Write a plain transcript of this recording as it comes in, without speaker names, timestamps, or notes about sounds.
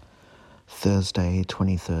Thursday,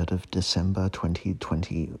 23rd of December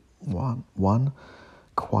 2021.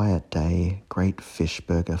 Quiet day, great fish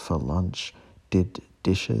burger for lunch, did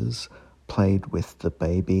dishes, played with the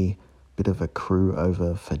baby, bit of a crew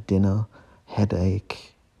over for dinner,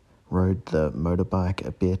 headache, rode the motorbike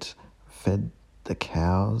a bit, fed the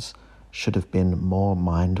cows, should have been more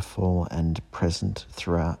mindful and present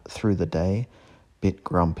through the day, bit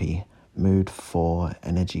grumpy, mood 4,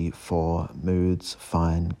 energy 4, moods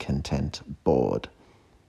fine, content, bored.